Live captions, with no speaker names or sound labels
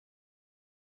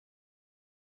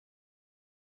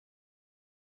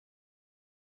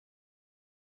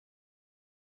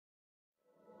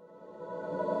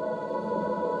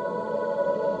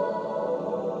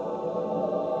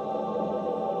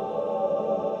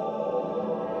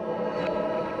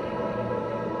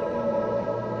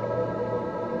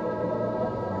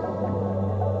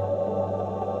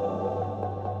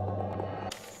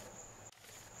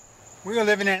We are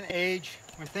living in an age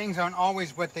when things aren't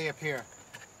always what they appear.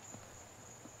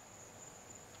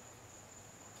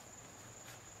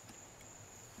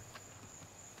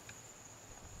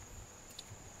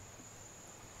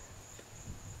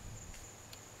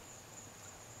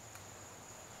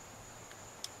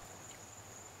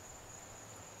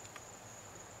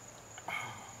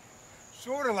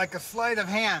 Sort of like a sleight of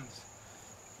hands.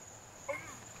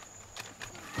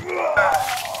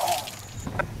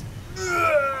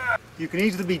 You can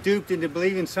easily be duped into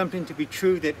believing something to be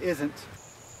true that isn't.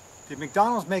 Did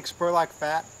McDonald's make Spurlock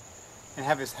fat and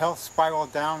have his health spiral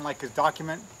down like his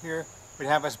document here would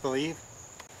have us believe?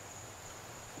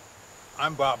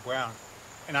 I'm Bob Brown,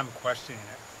 and I'm questioning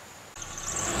it.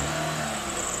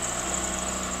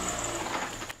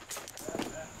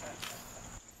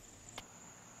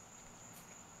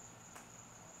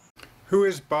 Who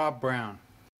is Bob Brown?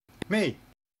 Me.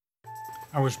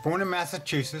 I was born in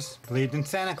Massachusetts, believed in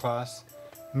Santa Claus,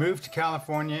 moved to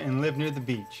California and lived near the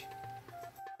beach.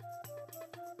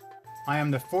 I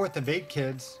am the fourth of 8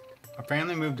 kids. Our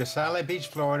family moved to Satellite Beach,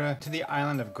 Florida to the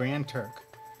island of Grand Turk,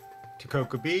 to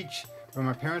Cocoa Beach, where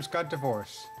my parents got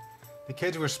divorced. The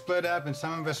kids were split up and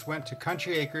some of us went to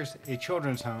Country Acres, a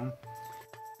children's home.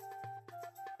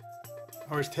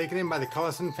 I was taken in by the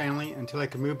Cullison family until I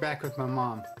could move back with my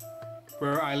mom,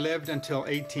 where I lived until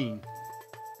 18.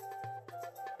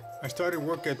 I started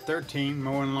work at 13,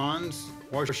 mowing lawns,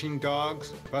 washing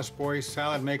dogs, busboy,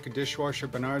 salad maker, dishwasher,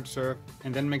 Bernard Surf,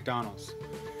 and then McDonald's.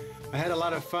 I had a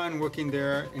lot of fun working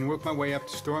there and worked my way up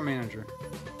to store manager.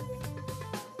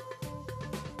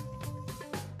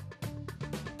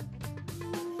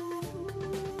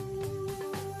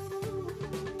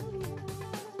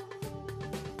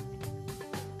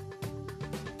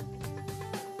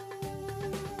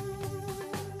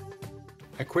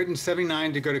 I quit in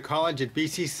 '79 to go to college at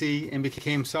BCC and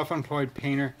became self-employed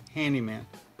painter handyman.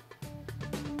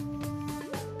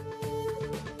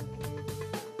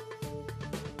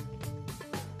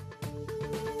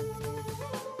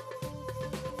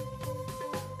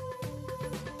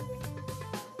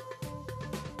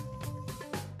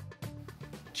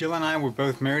 Jill and I were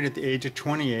both married at the age of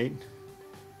 28.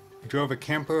 We drove a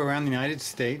camper around the United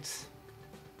States.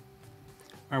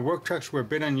 Our work trucks were a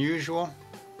bit unusual.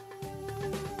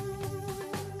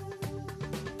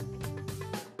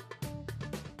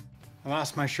 I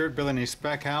lost my shirt building a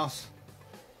spec house.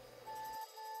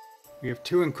 We have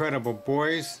 2 incredible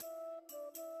boys.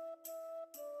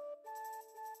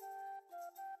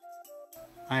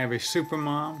 I have a super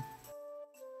mom.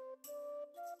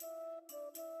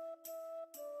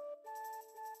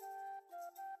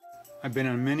 I've been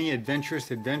on many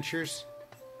adventurous adventures.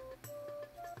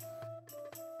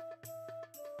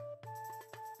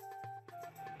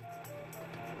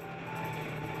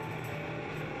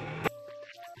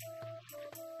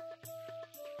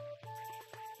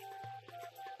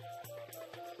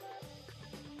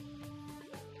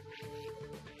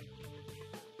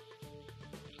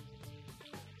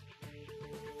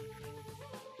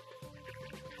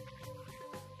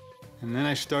 And then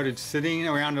I started sitting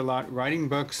around a lot, writing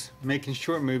books, making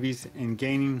short movies, and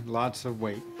gaining lots of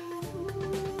weight.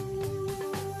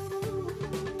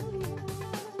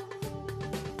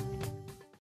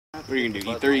 What are you gonna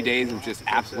do, eat 30 days of just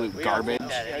absolute garbage?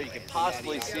 How you could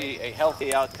possibly see a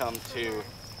healthy outcome to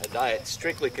a diet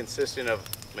strictly consistent of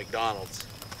McDonald's.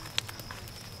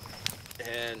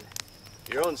 And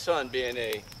your own son, being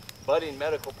a budding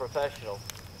medical professional,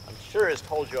 I'm sure has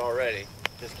told you already,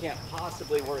 this can't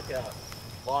possibly work out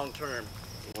long term.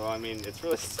 Well, I mean, it's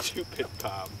really stupid,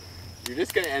 Bob. You're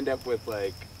just gonna end up with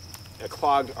like a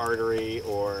clogged artery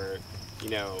or,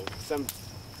 you know, some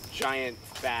giant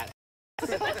fat or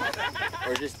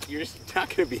you're just not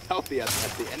gonna be healthy at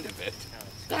the end of it.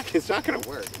 It's not gonna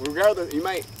work. Regardless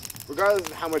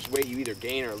of how much weight you either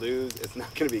gain or lose, it's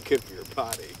not gonna be good for your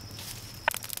body.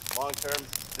 Long term,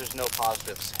 there's no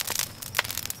positives.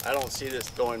 I don't see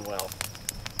this going well.